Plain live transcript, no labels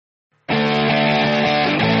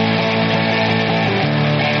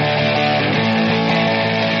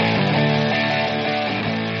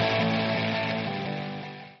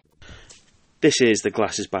This is the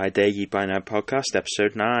Glasses by Day, Geek by Night podcast,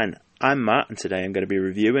 episode 9. I'm Matt, and today I'm going to be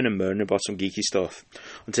reviewing and moaning about some geeky stuff.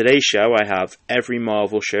 On today's show, I have every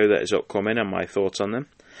Marvel show that is upcoming and my thoughts on them.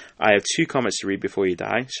 I have 2 comics to read before you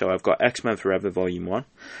die, so I've got X-Men Forever Volume 1,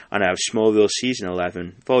 and I have Smallville Season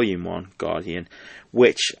 11, Volume 1, Guardian,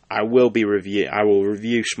 which I will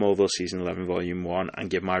review Smallville Season 11, Volume 1,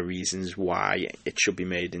 and give my reasons why it should be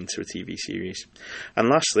made into a TV series. And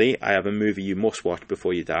lastly, I have a movie you must watch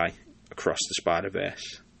before you die, Across the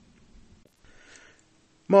Spider-Verse.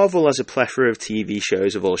 Marvel has a plethora of TV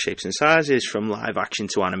shows of all shapes and sizes, from live action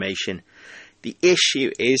to animation. The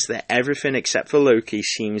issue is that everything except for Loki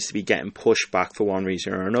seems to be getting pushed back for one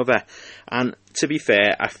reason or another. And to be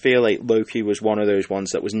fair, I feel like Loki was one of those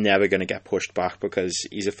ones that was never going to get pushed back because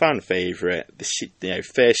he's a fan favourite. The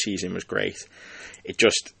first season was great. It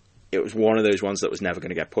was one of those ones that was never going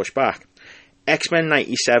to get pushed back. X-Men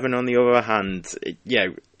 97, on the other hand,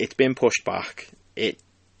 it's been pushed back.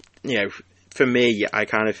 For me, I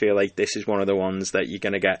kind of feel like this is one of the ones that you're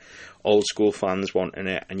going to get old school fans wanting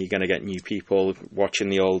it, and you're going to get new people watching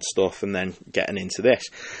the old stuff and then getting into this.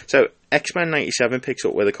 So X-Men 97 picks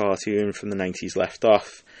up where the cartoon from the 90s left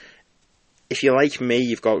off. If you're like me,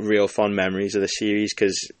 you've got real fond memories of the series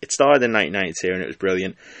because it started in 1992 and it was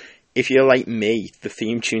brilliant. If you're like me, the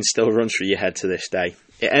theme tune still runs through your head to this day.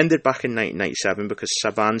 It ended back in 1997 because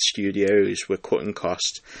Saban Studios were cutting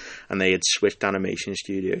costs and they had switched animation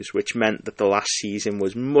studios, which meant that the last season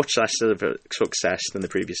was much less of a success than the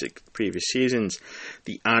previous seasons.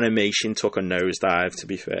 The animation took a nosedive, to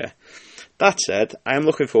be fair. That said, I am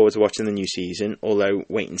looking forward to watching the new season, although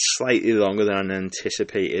waiting slightly longer than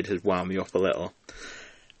anticipated has wound me up a little.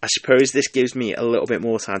 I suppose this gives me a little bit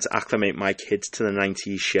more time to acclimate my kids to the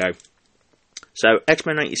 90s show. So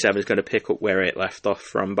X-Men 97 is going to pick up where it left off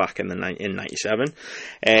from back in 97,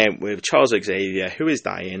 with Charles Xavier, who is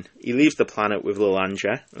dying. He leaves the planet with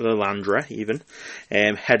Lilandra even,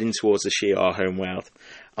 heading towards the Shi'ar homeworld.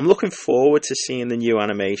 I'm looking forward to seeing the new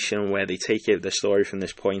animation where they take the story from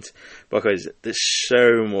this point, because there's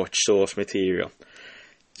so much source material.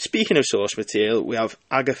 Speaking of source material, we have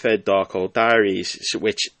Agatha Darkhold Diaries,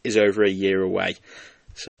 which is over a year away.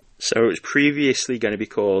 So it was previously going to be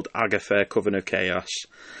called Agatha Coven of Chaos,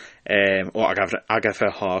 or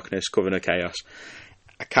Agatha Harkness Coven of Chaos.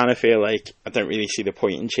 I kind of feel like I don't really see the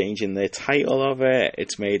point in changing the title of it.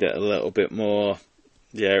 It's made it a little bit more,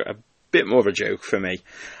 a bit more of a joke for me.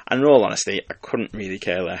 And in all honesty, I couldn't really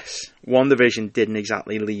care less. WandaVision didn't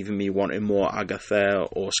exactly leave me wanting more Agatha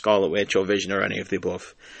or Scarlet Witch or Vision or any of the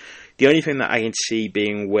above. The only thing that I can see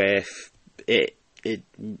being worth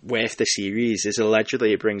the series is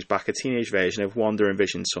allegedly it brings back a teenage version of Wanda and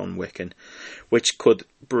Vision's son Wiccan, which could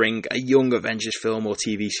bring a young Avengers film or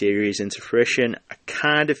TV series into fruition. I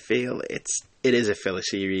kind of feel it is a filler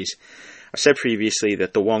series. I've said previously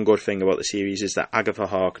that the one good thing about the series is that Agatha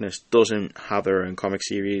Harkness doesn't have her own comic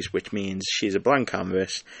series, which means she's a blank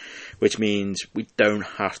canvas, which means we don't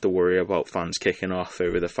have to worry about fans kicking off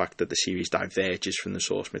over the fact that the series diverges from the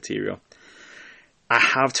source material. I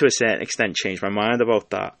have, to a certain extent, changed my mind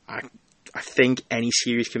about that. I think any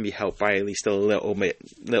series can be helped by at least a little bit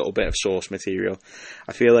of source material.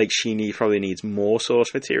 I feel like she probably needs more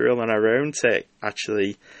source material than her own to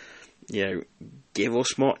actually, give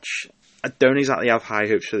us much. I don't exactly have high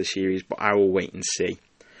hopes for the series, but I will wait and see.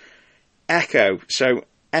 Echo. So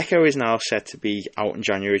Echo is now set to be out in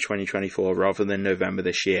January 2024 rather than November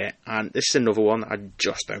this year, and this is another one that I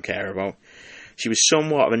just don't care about. She was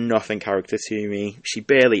somewhat of a nothing character to me. She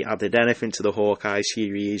barely added anything to the Hawkeye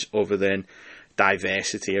series other than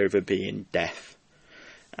diversity over being deaf.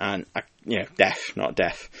 And, deaf, not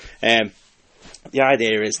deaf. The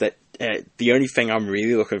idea is that the only thing I'm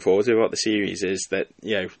really looking forward to about the series is that,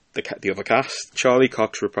 the other cast. Charlie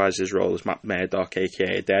Cox reprises his role as Matt Murdock,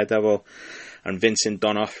 a.k.a. Daredevil, and Vincent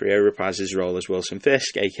D'Onofrio reprises his role as Wilson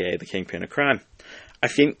Fisk, a.k.a. the Kingpin of Crime. I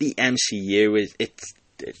think the MCU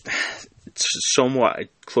it's somewhat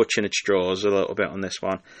clutching its straws a little bit on this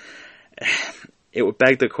one. It would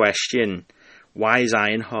beg the question, why has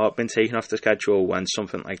Ironheart been taken off the schedule when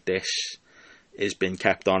something like this has been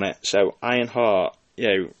kept on it? So Ironheart,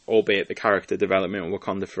 albeit the character development in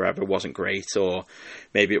Wakanda Forever wasn't great, or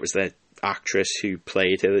maybe it was the actress who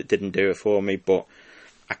played her that didn't do it for me, but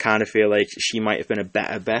I kind of feel like she might have been a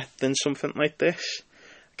better bet than something like this.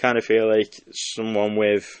 I kind of feel like someone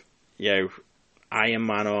with, Iron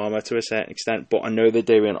Man armour to a certain extent, but I know they're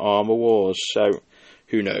doing Armour Wars, so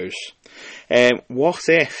who knows. What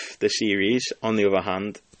if the series, on the other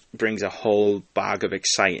hand, brings a whole bag of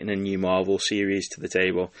exciting and new Marvel series to the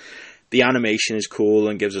table? The animation is cool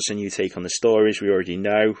and gives us a new take on the stories we already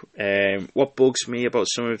know. What bugs me about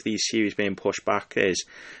some of these series being pushed back is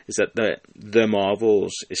that the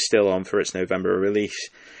Marvels is still on for its November release.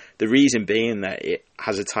 The reason being that it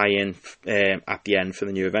has a tie-in at the end for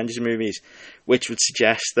the new Avengers movies, which would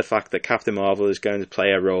suggest the fact that Captain Marvel is going to play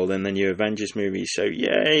a role in the new Avengers movies. So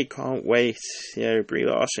yay, can't wait. Brie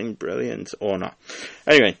Larson, brilliant, or not.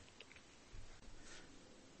 Anyway,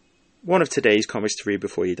 one of today's comics to read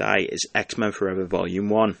before you die is X-Men Forever Volume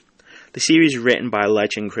 1. The series is written by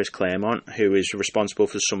legend Chris Claremont, who is responsible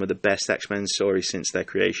for some of the best X-Men stories since their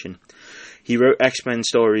creation. He wrote X-Men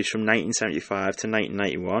stories from 1975 to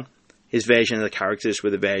 1991. His version of the characters were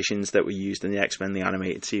the versions that were used in the X-Men the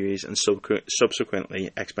Animated Series and subsequently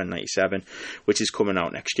X-Men 97, which is coming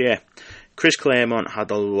out next year. Chris Claremont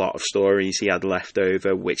had a lot of stories he had left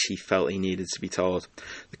over which he felt he needed to be told.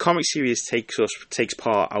 The comic series takes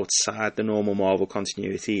part outside the normal Marvel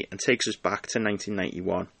continuity and takes us back to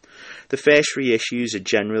 1991. The first 3 issues are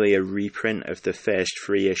generally a reprint of the first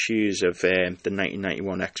 3 issues of the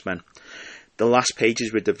 1991 X-Men. The last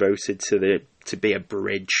pages were devoted to be a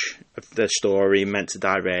bridge of the story meant to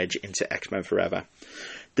diverge into X-Men Forever.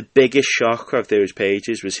 The biggest shock of those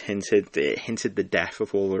pages was hinted the death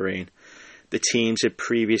of Wolverine. The teams had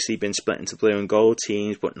previously been split into blue and gold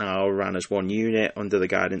teams, but now ran as one unit under the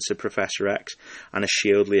guidance of Professor X and a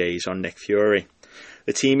SHIELD liaison, Nick Fury.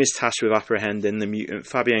 The team is tasked with apprehending the mutant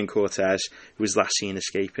Fabian Cortez, who was last seen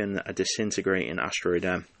escaping a disintegrating asteroid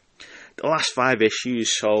M. The last 5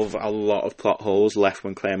 issues solve a lot of plot holes left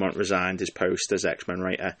when Claremont resigned his post as X-Men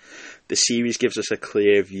writer. The series gives us a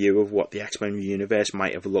clear view of what the X-Men universe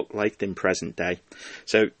might have looked like in present day.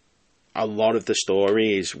 So a lot of the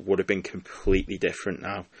stories would have been completely different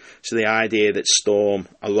now. So the idea that Storm,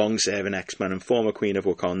 a long-serving X-Men and former Queen of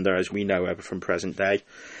Wakanda, as we know her from present day,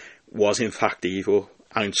 was in fact evil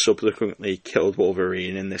and subsequently killed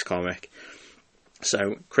Wolverine in this comic.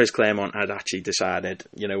 So Chris Claremont had actually decided,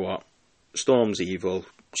 you know what, Storm's evil.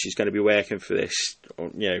 She's going to be working for this,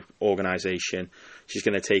 organisation. She's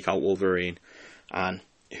going to take out Wolverine, and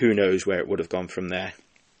who knows where it would have gone from there.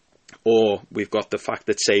 Or we've got the fact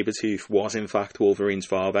that Sabretooth was in fact Wolverine's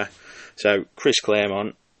father. So Chris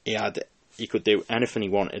Claremont, he could do anything he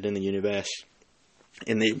wanted in the universe,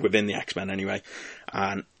 within the X-Men anyway,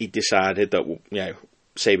 and he decided that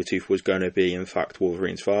Sabretooth was going to be in fact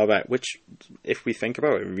Wolverine's father, which, if we think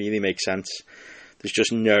about it, really makes sense. There's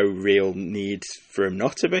just no real need for him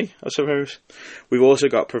not to be, I suppose. We've also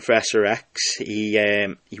got Professor X. He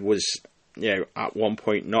was, at one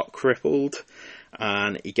point not crippled,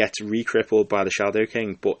 and he gets re-crippled by the Shadow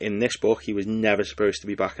King, but in this book he was never supposed to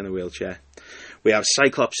be back in the wheelchair. We have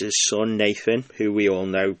Cyclops' son, Nathan, who we all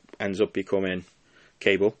know ends up becoming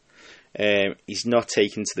Cable. He's not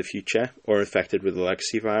taken to the future or infected with the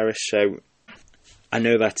legacy virus, so I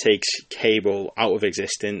know that takes Cable out of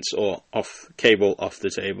existence, or Cable off the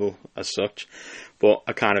table as such, but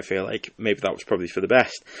I kind of feel like maybe that was probably for the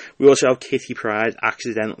best. We also have Kitty Pryde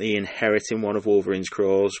accidentally inheriting one of Wolverine's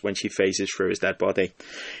claws when she phases through his dead body.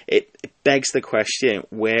 It begs the question,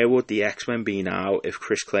 where would the X-Men be now if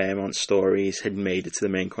Chris Claremont's stories had made it to the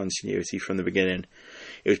main continuity from the beginning?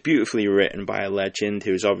 It was beautifully written by a legend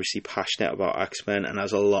who is obviously passionate about X-Men and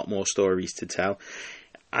has a lot more stories to tell.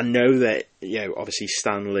 I know that, obviously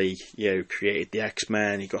Stan Lee, created the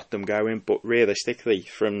X-Men, he got them going, but realistically,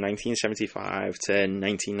 from 1975 to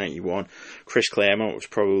 1991, Chris Claremont was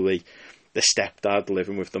probably the stepdad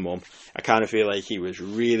living with the mum. I kind of feel like he was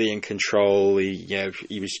really in control. He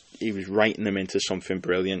was writing them into something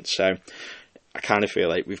brilliant. So I kind of feel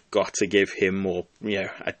like we've got to give him more,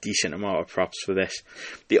 a decent amount of props for this.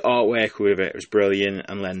 The artwork with it was brilliant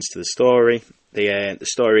and lends to the story. The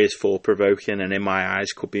story is thought-provoking and in my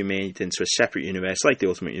eyes could be made into a separate universe, like the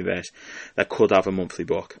Ultimate Universe, that could have a monthly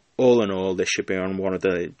book. All in all, this should be on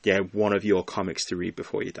one of your comics to read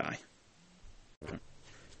before you die.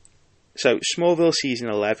 So, Smallville Season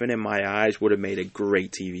 11, in my eyes, would have made a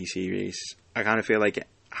great TV series. I kind of feel like it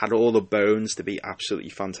had all the bones to be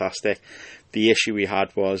absolutely fantastic. The issue we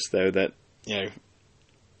had was, though, that,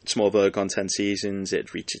 Smallville had gone 10 seasons,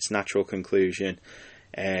 it reached its natural conclusion.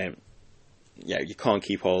 You can't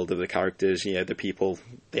keep hold of the characters, the people,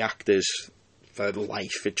 the actors for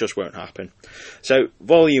life. It just won't happen. So,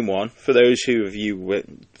 Volume 1, for those of you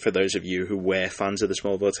who were fans of the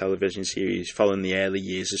Smallville television series, following the early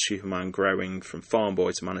years of Superman growing from farm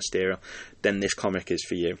boy to Man of Steel, then this comic is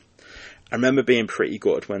for you. I remember being pretty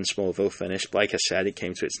gutted when Smallville finished. Like I said, it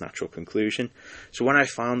came to its natural conclusion. So when I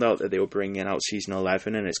found out that they were bringing out Season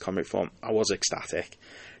 11 in its comic form, I was ecstatic.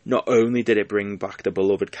 not only did it bring back the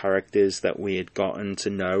beloved characters that we had gotten to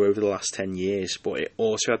know over the last 10 years, but it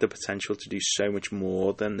also had the potential to do so much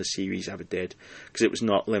more than the series ever did, because it was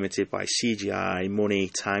not limited by CGI, money,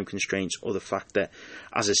 time constraints, or the fact that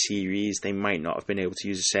as a series they might not have been able to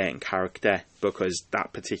use a certain character because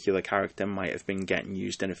that particular character might have been getting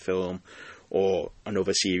used in a film or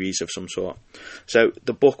another series of some sort. So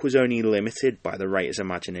the book was only limited by the writer's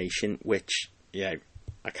imagination, which, yeah,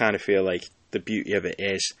 I kind of feel like the beauty of it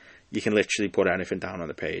is you can literally put anything down on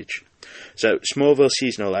the page. So Smallville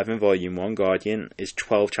Season 11 Volume 1 Guardian is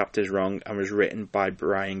 12 chapters long and was written by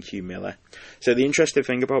Brian Q. Miller. So the interesting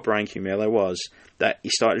thing about Brian Q. Miller was that he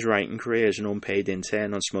started his writing career as an unpaid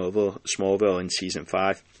intern on Smallville in Season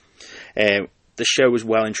 5. The show was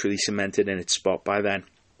well and truly cemented in its spot by then.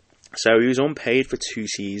 So he was unpaid for 2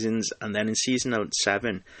 seasons, and then in Season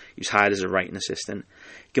 7, he was hired as a writing assistant.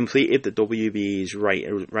 He completed the WB's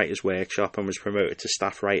Writer's Workshop and was promoted to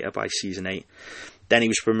staff writer by Season 8. Then he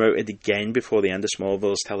was promoted again before the end of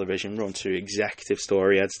Smallville's television run to executive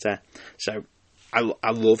story editor. So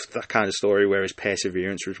I loved that kind of story where his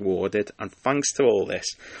perseverance was rewarded, and thanks to all this,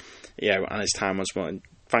 and his time on Smallville,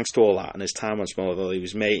 thanks to all that and his time on Smallville,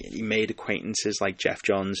 he made acquaintances like Jeff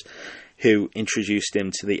Johns, who introduced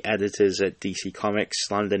him to the editors at DC Comics,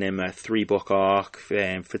 landing him a 3-book arc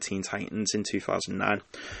for Teen Titans in 2009.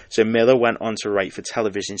 So Miller went on to write for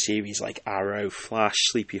television series like Arrow, Flash,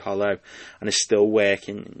 Sleepy Hollow, and is still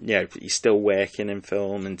working. He's still working in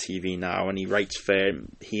film and TV now, and he writes for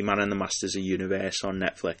He-Man and the Masters of the Universe on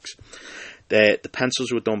Netflix. The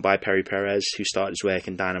pencils were done by Perry Perez, who started his work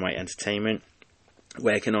in Dynamite Entertainment,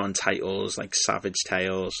 working on titles like Savage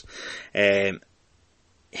Tales.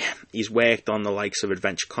 He's worked on the likes of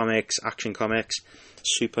Adventure Comics, Action Comics,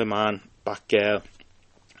 Superman, Batgirl,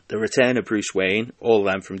 The Return of Bruce Wayne, all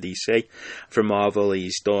of them from DC. From Marvel,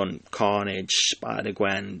 he's done Carnage,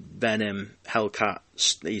 Spider-Gwen, Venom, Hellcat.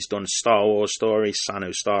 He's done Star Wars stories,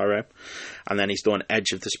 Sano Starro, and then he's done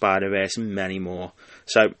Edge of the Spider-Verse and many more.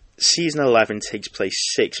 So Season 11 takes place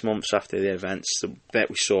 6 months after the events that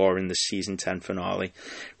we saw in the Season 10 finale,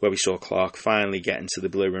 where we saw Clark finally get into the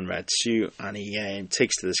blue and red suit, and he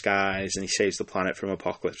takes to the skies and he saves the planet from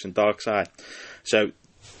Apocalypse and Darkseid. So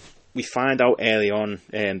we find out early on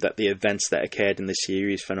that the events that occurred in the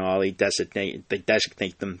series finale designate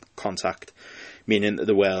them contact, meaning that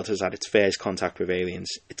the world has had its first contact with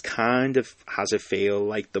aliens. It kind of has a feel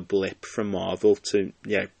like the blip from Marvel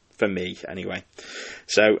for me anyway.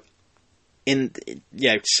 So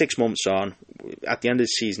 6 months on, at the end of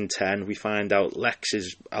Season 10, we find out Lex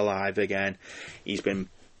is alive again. He's been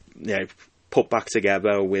put back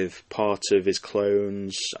together with parts of his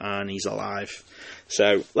clones, and he's alive.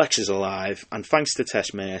 So Lex is alive, and thanks to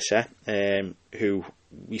Tess Mercer, who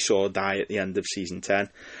we saw die at the end of Season 10,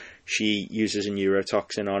 she uses a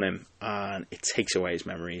neurotoxin on him, and it takes away his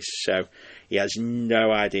memories. So he has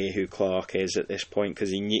no idea who Clark is at this point,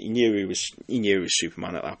 because he knew he was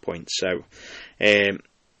Superman at that point. So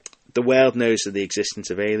the world knows of the existence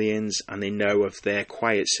of aliens, and they know of their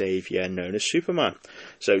quiet saviour known as Superman.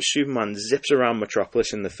 So Superman zips around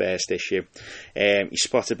Metropolis in the first issue. He's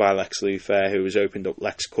spotted by Lex Luthor, who has opened up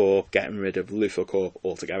LexCorp, getting rid of Luthor Corp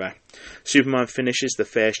altogether. Superman finishes the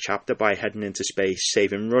first chapter by heading into space,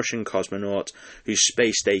 saving Russian cosmonauts whose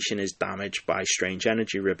space station is damaged by strange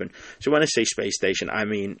energy ribbon. So when I say space station, I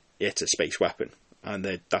mean it's a space weapon,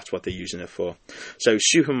 and that's what they're using it for. So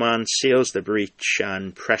Superman seals the breach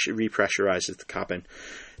and repressurizes the cabin.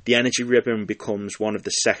 The energy ribbon becomes one of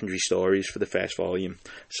the secondary stories for the first volume.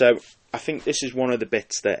 So I think this is one of the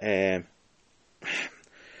bits that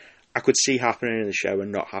I could see happening in the show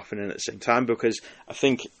and not happening at the same time, because I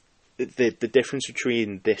think the difference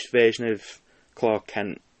between this version of Clark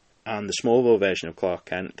Kent and the Smallville version of Clark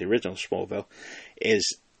Kent, the original Smallville,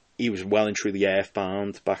 is he was well and truly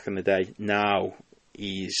earthbound back in the day. Now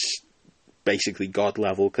he's basically god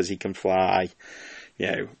level because he can fly.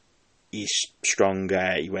 He's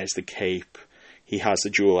stronger. He wears the cape. He has the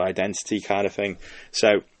dual identity kind of thing.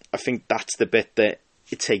 So I think that's the bit that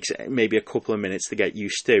it takes maybe a couple of minutes to get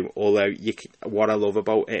used to. Although what I love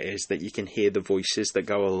about it is that you can hear the voices that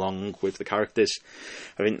go along with the characters.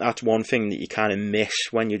 I think that's one thing that you kind of miss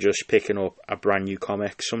when you're just picking up a brand new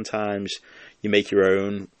comic. Sometimes you make your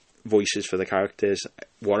own voices for the characters.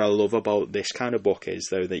 What I love about this kind of book is,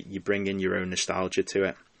 though, that you bring in your own nostalgia to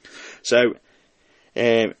it. So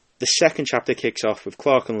the second chapter kicks off with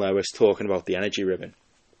Clark and Lois talking about the energy ribbon.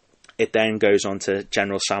 It then goes on to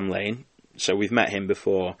General Sam Lane, So we've met him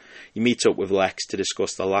before. He meets up with Lex to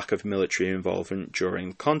discuss the lack of military involvement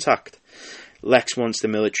during contact. Lex wants the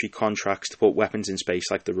military contracts to put weapons in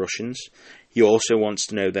space like the Russians. He also wants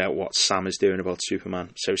to know what Sam is doing about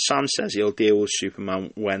Superman. So Sam says he'll deal with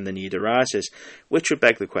Superman when the need arises, which would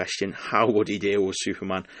beg the question, how would he deal with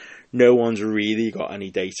Superman? No one's really got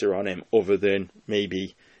any data on him other than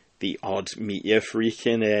maybe the odd meteor freak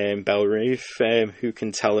in Bellerive, who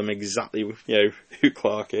can tell him exactly who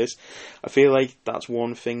Clark is. I feel like that's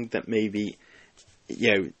one thing that maybe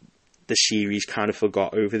the series kind of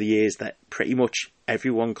forgot over the years, that pretty much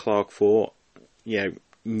everyone Clark fought,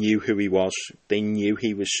 knew who he was. They knew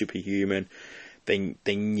he was superhuman.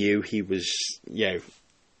 They knew he was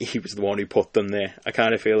he was the one who put them there. I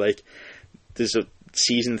kind of feel like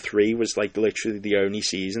season 3 was like literally the only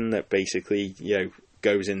season that basically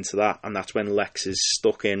goes into that, and that's when Lex is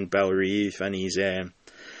stuck in Bellerive and he's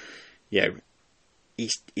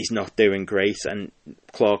he's not doing great, and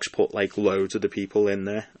Clark's put like loads of the people in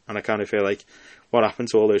there, and I kind of feel like, what happened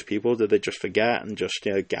to all those people? Did they just forget and just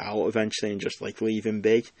get out eventually and just like leave him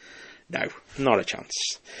be? No, not a chance.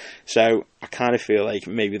 So I kind of feel like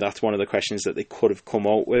maybe that's one of the questions that they could have come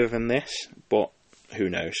out with in this, but who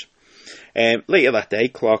knows. Later that day,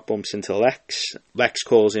 Clark bumps into Lex. Lex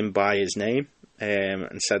calls him by his name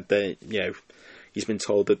and said that he's been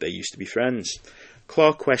told that they used to be friends.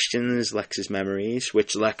 Clark questions Lex's memories,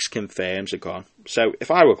 which Lex confirms are gone. So if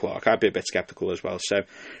I were Clark, I'd be a bit sceptical as well. So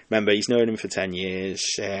remember, he's known him for 10 years.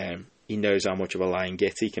 He knows how much of a lying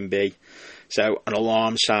git he can be. So an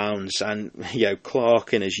alarm sounds, and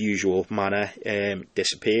Clark, in his usual manner,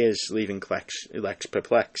 disappears, leaving Lex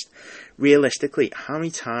perplexed. Realistically, how many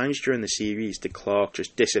times during the series did Clark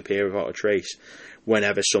just disappear without a trace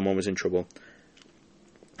whenever someone was in trouble?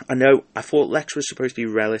 I thought Lex was supposed to be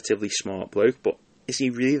a relatively smart bloke, but is he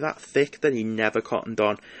really that thick that he never cottoned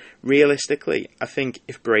on? Realistically, I think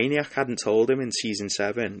if Brainiac hadn't told him in season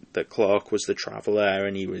 7 that Clark was the Traveller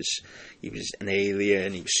and he was an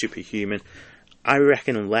alien, he was superhuman, I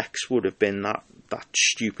reckon Lex would have been that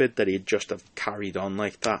stupid that he'd just have carried on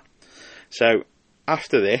like that. So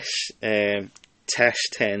after this, Tess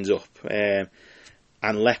turns up, and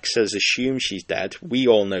Lex has assumed she's dead. We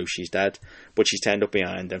all know she's dead, but she's turned up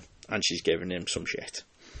behind him and she's given him some shit.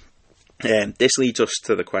 This leads us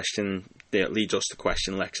to question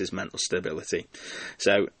Lex's mental stability.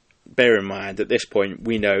 So bear in mind, at this point,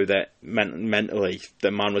 we know that mentally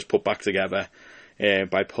the man was put back together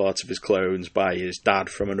by parts of his clones, by his dad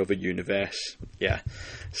from another universe. Yeah.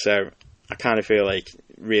 So I kind of feel like,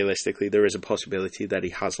 realistically, there is a possibility that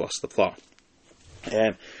he has lost the plot.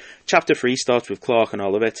 Chapter 3 starts with Clark and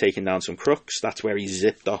Oliver taking down some crooks. That's where he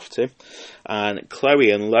zipped off to. And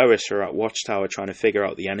Chloe and Lois are at Watchtower trying to figure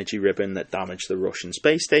out the energy ribbon that damaged the Russian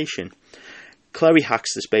space station. Chloe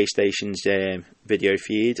hacks the space station's video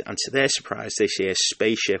feed, and to their surprise they see a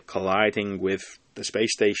spaceship colliding with the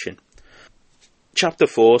space station. Chapter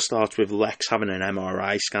 4 starts with Lex having an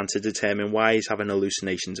MRI scan to determine why he's having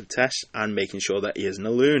hallucinations of Tess and making sure that he isn't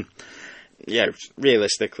a loon.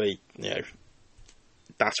 Realistically,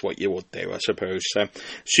 that's what you would do, I suppose. So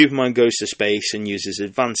Superman goes to space and uses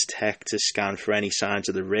advanced tech to scan for any signs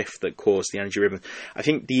of the rift that caused the energy ribbon. I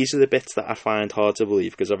think these are the bits that I find hard to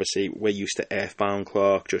believe, because obviously we're used to Earthbound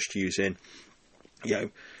Clark just using,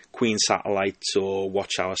 Queen satellites or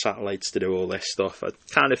Watchtower satellites to do all this stuff. I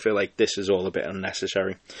kind of feel like this is all a bit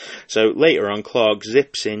unnecessary. So later on, Clark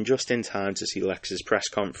zips in just in time to see Lex's press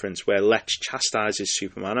conference, where Lex chastises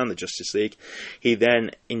Superman and the Justice League. He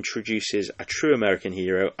then introduces a true American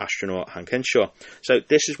hero, astronaut Hank Henshaw. So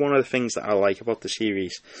this is one of the things that I like about the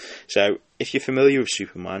series. So if you're familiar with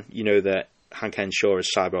Superman, you know that Hank Henshaw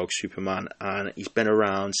is Cyborg Superman, and he's been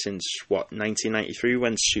around since 1993,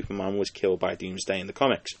 when Superman was killed by Doomsday in the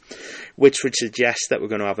comics, which would suggest that we're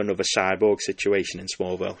going to have another cyborg situation in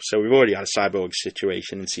Smallville. So we've already had a cyborg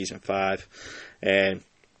situation in season 5, and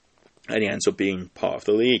he ends up being part of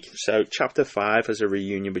the League. So chapter 5 has a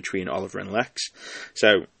reunion between Oliver and Lex.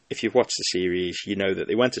 So if you've watched the series, you know that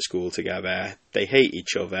they went to school together, they hate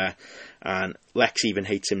each other, and Lex even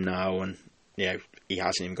hates him now, and he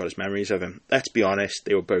hasn't even got his memories of him. Let's be honest,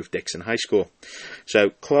 they were both dicks in high school.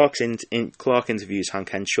 So Clark interviews Hank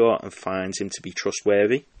Henshaw and finds him to be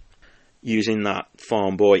trustworthy, using that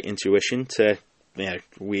farm boy intuition to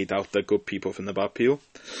weed out the good people from the bad people.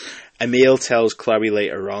 Emil tells Chloe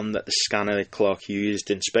later on that the scanner Clark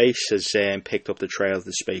used in space has picked up the trail of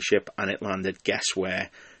the spaceship, and it landed, guess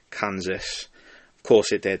where? Kansas. Of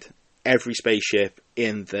course it did. Every spaceship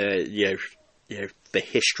in the the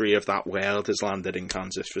history of that world has landed in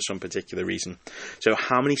Kansas for some particular reason. So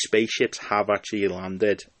how many spaceships have actually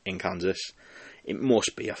landed in Kansas? It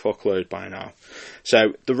must be a fuckload by now.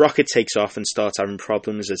 So the rocket takes off and starts having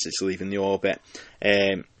problems as it's leaving the orbit.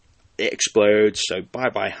 It explodes, so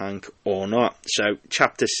bye-bye Hank, or not. So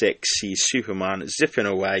chapter 6 sees Superman zipping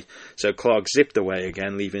away. So Clark zipped away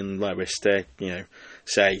again, leaving Lois to,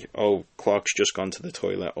 say, oh, Clark's just gone to the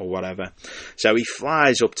toilet or whatever. So he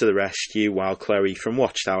flies up to the rescue while Chloe from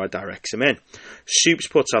Watchtower directs him in. Supes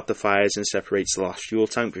puts out the fires and separates the last fuel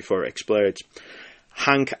tank before it explodes.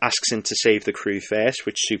 Hank asks him to save the crew first,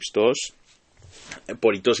 which Supes does,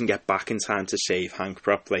 but he doesn't get back in time to save Hank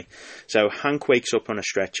properly. So Hank wakes up on a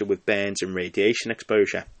stretcher with burns and radiation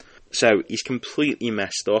exposure. So he's completely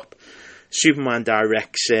messed up. Superman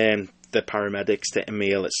directs the paramedics to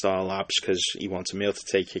Emil at Star Labs because he wants Emil to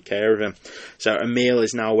take care of him. So Emil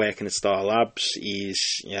is now working at Star Labs. He's,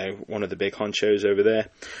 one of the big honchos over there.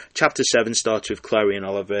 Chapter 7 starts with Chloe and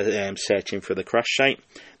Oliver searching for the crash site.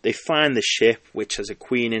 They find the ship, which has a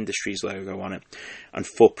Queen Industries logo on it, and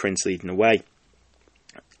footprints leading the way.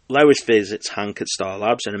 Lois visits Hank at Star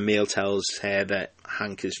Labs, and Emil tells her that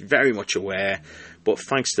Hank is very much aware, but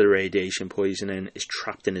thanks to the radiation poisoning, is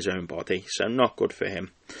trapped in his own body, so not good for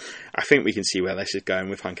him. I think we can see where this is going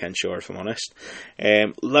with Hank Henshaw, if I'm honest.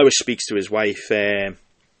 Lois speaks to his wife,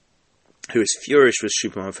 who is furious with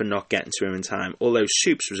Superman for not getting to him in time, although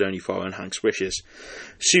Supes was only following Hank's wishes.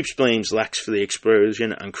 Supes blames Lex for the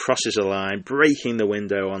explosion and crosses a line, breaking the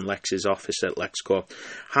window on Lex's office at LexCorp.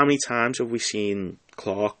 How many times have we seen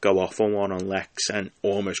Clark go off on one on Lex and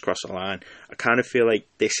almost cross a line? I kind of feel like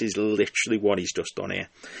this is literally what he's just done here.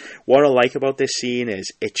 What I like about this scene is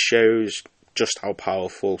it shows just how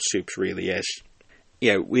powerful Supes really is.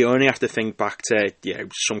 We only have to think back to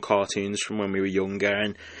some cartoons from when we were younger,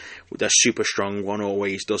 and the super strong one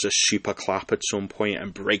always does a super clap at some point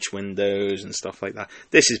and breaks windows and stuff like that.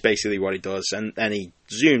 This is basically what he does, and then he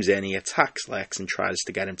zooms in, he attacks Lex and tries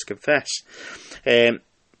to get him to confess.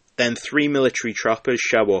 Then 3 military choppers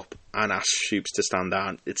show up and ask Supes to stand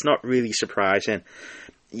down. It's not really surprising.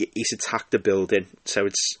 He's attacked a building, so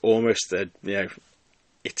it's almost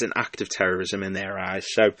it's an act of terrorism in their eyes.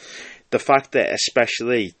 So the fact that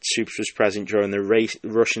especially Supes was present during the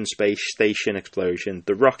Russian space station explosion,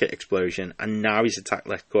 the rocket explosion, and now he's attacked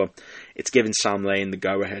LexCorp, it's given Sam Lane the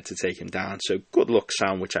go-ahead to take him down. So good luck,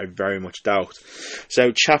 Sam, which I very much doubt.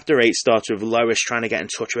 So chapter 8 starts with Lois trying to get in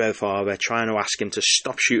touch with her father, trying to ask him to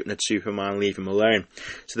stop shooting at Superman, leave him alone.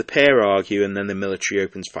 So the pair argue, and then the military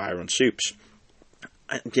opens fire on Supes.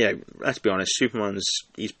 Let's be honest,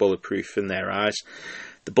 he's bulletproof in their eyes.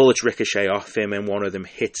 The bullets ricochet off him, and one of them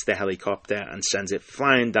hits the helicopter and sends it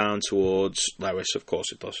flying down towards Lois. Of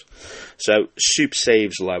course it does. So Supes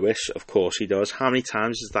saves Lois. Of course he does. How many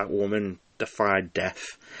times has that woman defied death?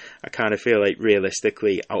 I kind of feel like,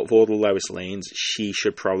 realistically, out of all the Lois Lanes, she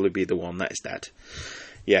should probably be the one that is dead.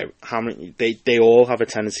 How many? They all have a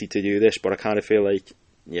tendency to do this, but I kind of feel like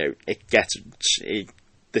the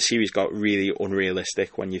series got really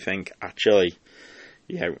unrealistic when you think, actually,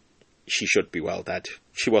 she should be well dead.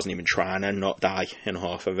 She wasn't even trying to not die in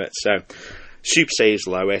half of it. So Supes saves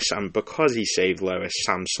Lois, and because he saved Lois,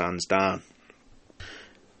 Sam stands down.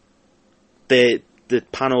 The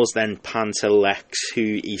panels then pan to Lex,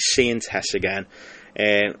 who he's seeing Tess again.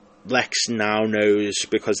 Lex now knows,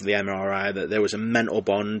 because of the MRI, that there was a mental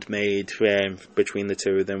bond made between the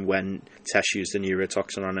two of them when Tess used the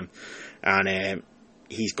neurotoxin on him. And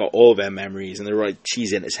he's got all their memories, and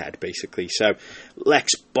she's in his head, basically. So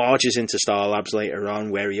Lex barges into Star Labs later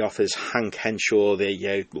on, where he offers Hank Henshaw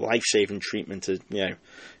the life-saving treatment to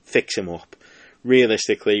fix him up.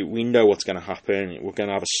 Realistically, we know what's going to happen. We're going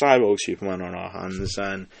to have a cyborg Superman on our hands,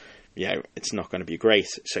 and it's not going to be great.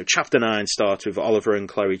 So chapter 9 starts with Oliver and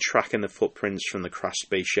Chloe tracking the footprints from the crashed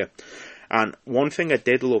spaceship. And one thing I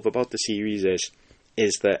did love about the series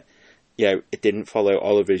is that it didn't follow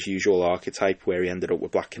Oliver's usual archetype where he ended up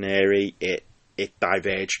with Black Canary. It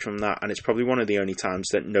diverged from that, and it's probably one of the only times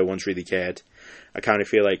that no one's really cared. I kind of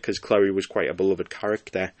feel like, because Chloe was quite a beloved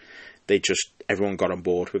character, everyone got on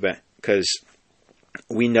board with it, because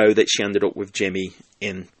we know that she ended up with Jimmy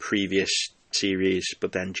in previous series,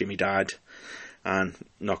 but then Jimmy died, and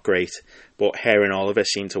not great. But her and Oliver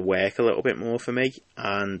seem to work a little bit more for me,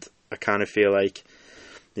 and I kind of feel like,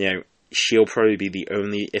 she'll probably be the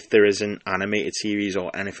only, if there is an animated series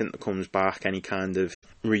or anything that comes back, any kind of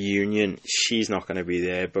reunion, she's not going to be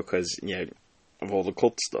there because, of all the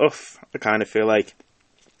cult stuff. I kind of feel like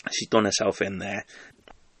she's done herself in there.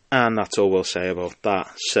 And that's all we'll say about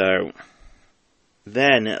that. So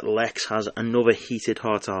then Lex has another heated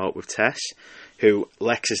heart-to-heart with Tess, who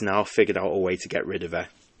Lex has now figured out a way to get rid of her.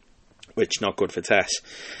 which not good for Tess.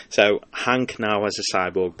 So Hank now has a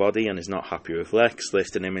cyborg body and is not happy with Lex,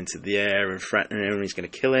 lifting him into the air and threatening him he's going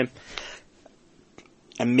to kill him.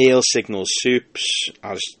 Emil signals Supes.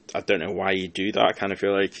 I don't know why you do that. I kind of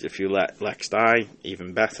feel like if you let Lex die,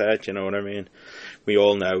 even better. Do you know what I mean? We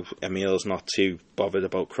all know Emil's not too bothered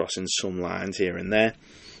about crossing some lines here and there.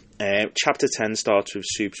 Chapter 10 starts with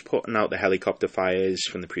Supes putting out the helicopter fires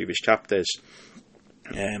from the previous chapters.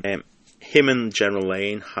 Him and General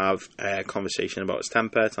Lane have a conversation about his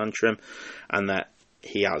temper tantrum, and that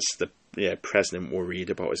he has the president worried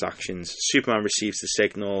about his actions. Superman receives the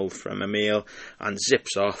signal from Emil and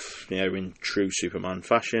zips off, in true Superman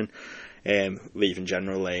fashion, leaving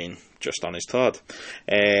General Lane just on his Todd.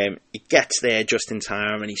 He gets there just in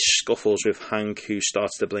time and he scuffles with Hank, who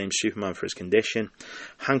starts to blame Superman for his condition.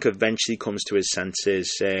 Hank eventually comes to his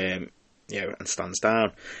senses, and stands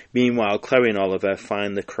down. Meanwhile, Chloe and Oliver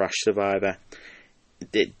find the crash survivor.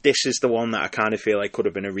 This is the one that I kind of feel like could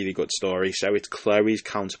have been a really good story. So it's Chloe's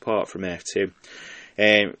counterpart from Earth 2.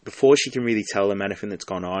 Before she can really tell them anything that's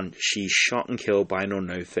gone on, she's shot and killed by an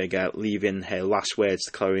unknown figure, leaving her last words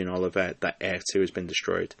to Chloe and Oliver that Earth 2 has been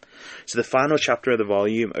destroyed. So the final chapter of the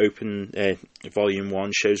volume, Volume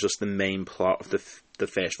 1, shows us the main plot of the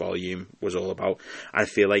first volume was all about. I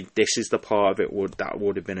feel like this is the part of it that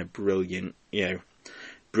would have been a brilliant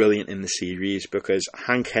in the series, because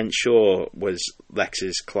Hank Henshaw was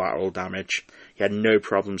Lex's collateral damage. He had no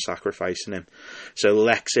problem sacrificing him. So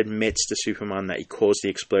Lex admits to Superman that he caused the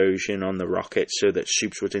explosion on the rocket so that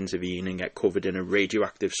Supes would intervene and get covered in a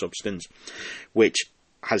radioactive substance, which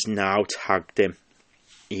has now tagged him.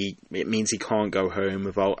 It means he can't go home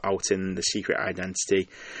without outing the secret identity.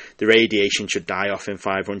 The radiation should die off in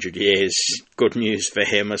 500 years. Good news for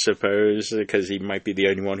him, I suppose, because he might be the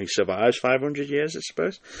only one who survives 500 years, I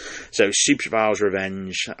suppose. So, Supes vows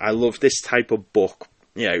revenge. I love this type of book.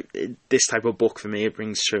 This type of book for me, it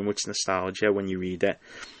brings so much nostalgia when you read it.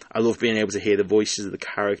 I love being able to hear the voices of the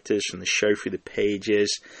characters from the show through the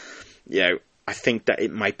pages. I think that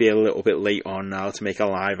it might be a little bit late on now to make a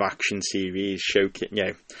live action series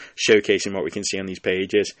showcasing what we can see on these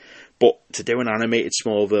pages. But to do an animated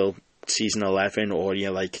Smallville season 11, or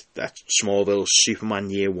like that Smallville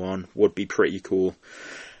Superman Year 1 would be pretty cool.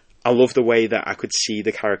 I love the way that I could see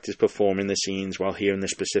the characters performing the scenes while hearing the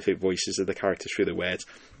specific voices of the characters through the words.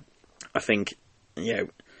 I think,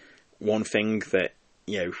 one thing that,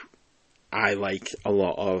 I like a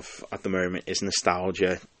lot of at the moment is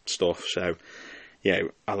nostalgia stuff. So,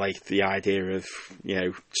 I like the idea of,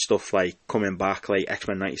 stuff like coming back, like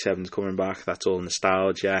X-Men 97's coming back. That's all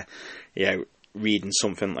nostalgia. Reading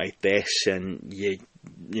something like this and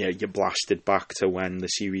you're blasted back to when the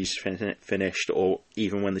series finished, or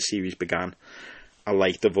even when the series began. I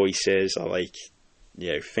like the voices. I like,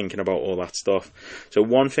 thinking about all that stuff. So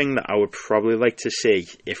one thing that I would probably like to see,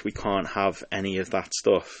 if we can't have any of that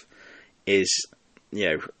stuff, is,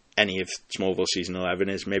 any of Smallville Season 11,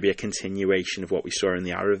 is maybe a continuation of what we saw in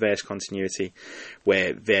the Arrowverse continuity,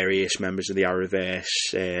 where various members of the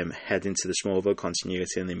Arrowverse head into the Smallville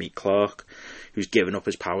continuity and they meet Clark, who's given up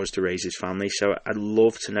his powers to raise his family. So I'd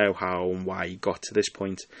love to know how and why he got to this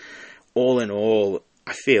point. All in all,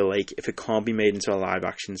 I feel like if it can't be made into a live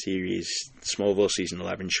action series, Smallville Season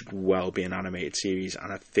 11 should well be an animated series,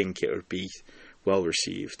 and I think it would be well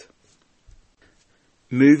received.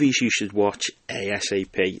 Movies you should watch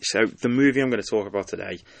ASAP. So the movie I'm going to talk about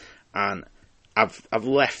today, and I've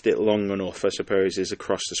left it long enough, I suppose, is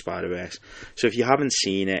Across the Spider-Verse. So if you haven't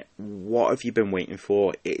seen it, what have you been waiting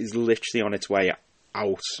for? It is literally on its way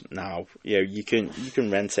out now. You can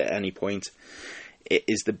rent it at any point. It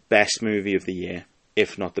is the best movie of the year,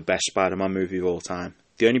 if not the best Spider-Man movie of all time.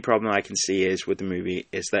 The only problem I can see is with the movie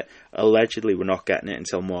is that allegedly we're not getting it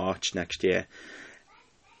until March next year.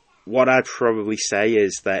 What I'd probably say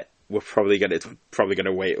is that we're probably going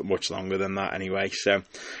to wait much longer than that anyway. So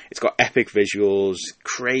it's got epic visuals,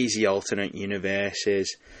 crazy alternate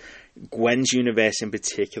universes. Gwen's universe in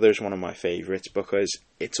particular is one of my favourites, because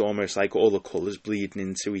it's almost like all the colours bleeding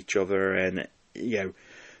into each other, and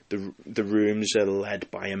the rooms are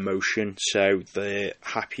led by emotion. So the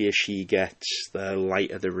happier she gets, the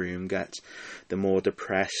lighter the room gets. The more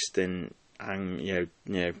depressed and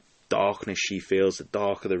darkness she feels, the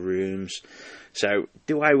darker the rooms. So,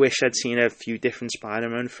 do I wish I'd seen a few different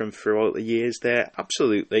Spider-Man from throughout the years there?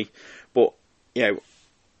 Absolutely. But,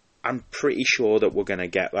 I'm pretty sure that we're going to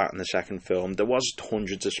get that in the second film. There was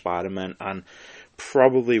hundreds of Spider-Man, and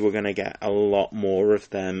probably we're going to get a lot more of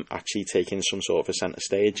them actually taking some sort of a centre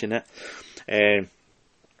stage in it.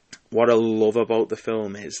 What I love about the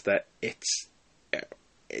film is that it's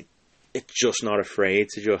just not afraid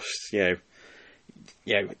to just,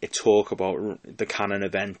 it talk about the canon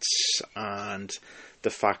events and the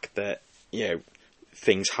fact that,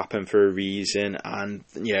 things happen for a reason. And,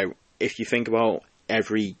 if you think about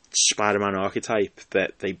every Spider-Man archetype,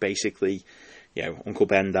 that they basically, Uncle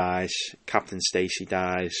Ben dies, Captain Stacy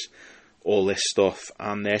dies, all this stuff,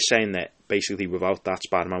 and they're saying that basically without that,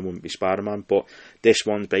 Spider-Man wouldn't be Spider-Man. But this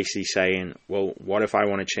one's basically saying, well, what if I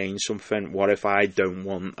want to change something? What if I don't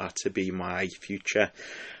want that to be my future?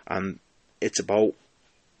 And it's about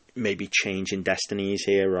maybe changing destinies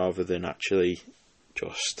here rather than actually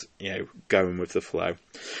just, going with the flow.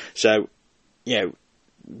 So,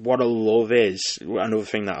 what I love is, another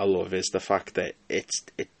thing that I love is the fact that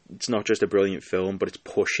it's not just a brilliant film, but it's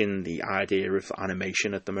pushing the idea of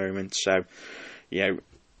animation at the moment. So,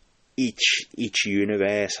 each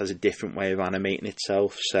universe has a different way of animating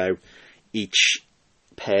itself. So, each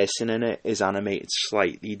person in it is animated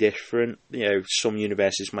slightly different. Some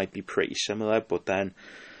universes might be pretty similar, but then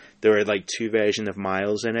there are like two versions of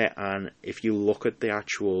Miles in it, and if you look at the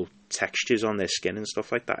actual textures on their skin and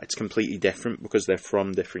stuff like that, it's completely different because they're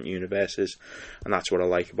from different universes, and that's what I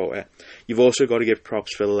like about it. You've also got to give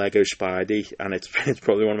props for the Lego Spidey, and it's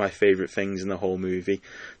probably one of my favourite things in the whole movie.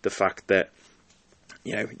 The fact that,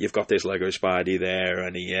 you've got this Lego Spidey there,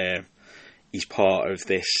 and he's part of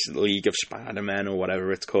this League of Spider-Men or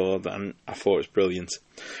whatever it's called, and I thought it was brilliant.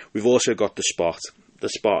 We've also got the Spot. The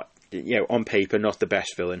Spot, on paper, not the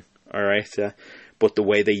best villain, alright, but the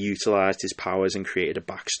way they utilised his powers and created a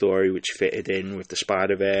backstory which fitted in with the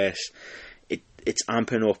Spider-Verse, it's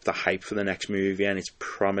amping up the hype for the next movie, and it's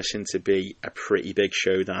promising to be a pretty big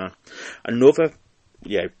showdown. Another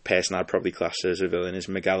person I'd probably class as a villain is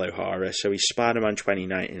Miguel O'Hara. So he's Spider-Man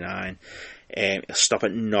 2099. He'll stop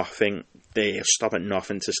at nothing. They'll stop at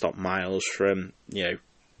nothing to stop Miles from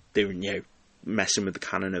doing messing with the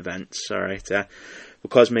canon events. Alright,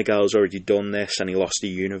 because Miguel's already done this and he lost the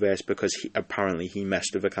universe because he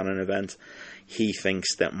messed with a canon event, he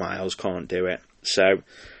thinks that Miles can't do it. So,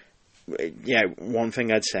 one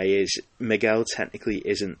thing I'd say is Miguel technically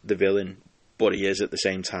isn't the villain, but he is at the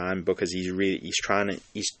same time, because he's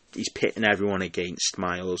pitting everyone against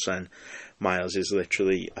Miles, and Miles is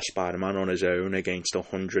literally a Spider-Man on his own against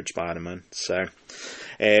 100 Spider-Man. So,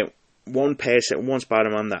 one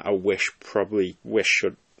Spider-Man that I wish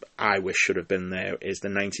should have been there is the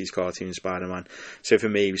 90s cartoon Spider-Man. So for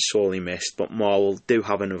me, he was sorely missed, but Marvel do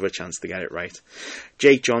have another chance to get it right.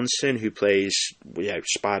 Jake Johnson, who plays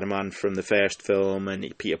Spider-Man from the first film,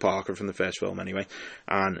 and Peter Parker from the first film anyway,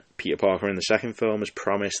 and Peter Parker in the second film, has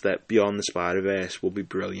promised that Beyond the Spider-Verse will be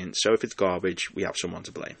brilliant. So if it's garbage, we have someone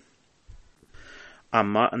to blame.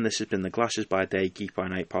 I'm Matt, and this has been the Glasses by Day, Geek by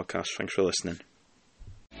Night podcast. Thanks for listening.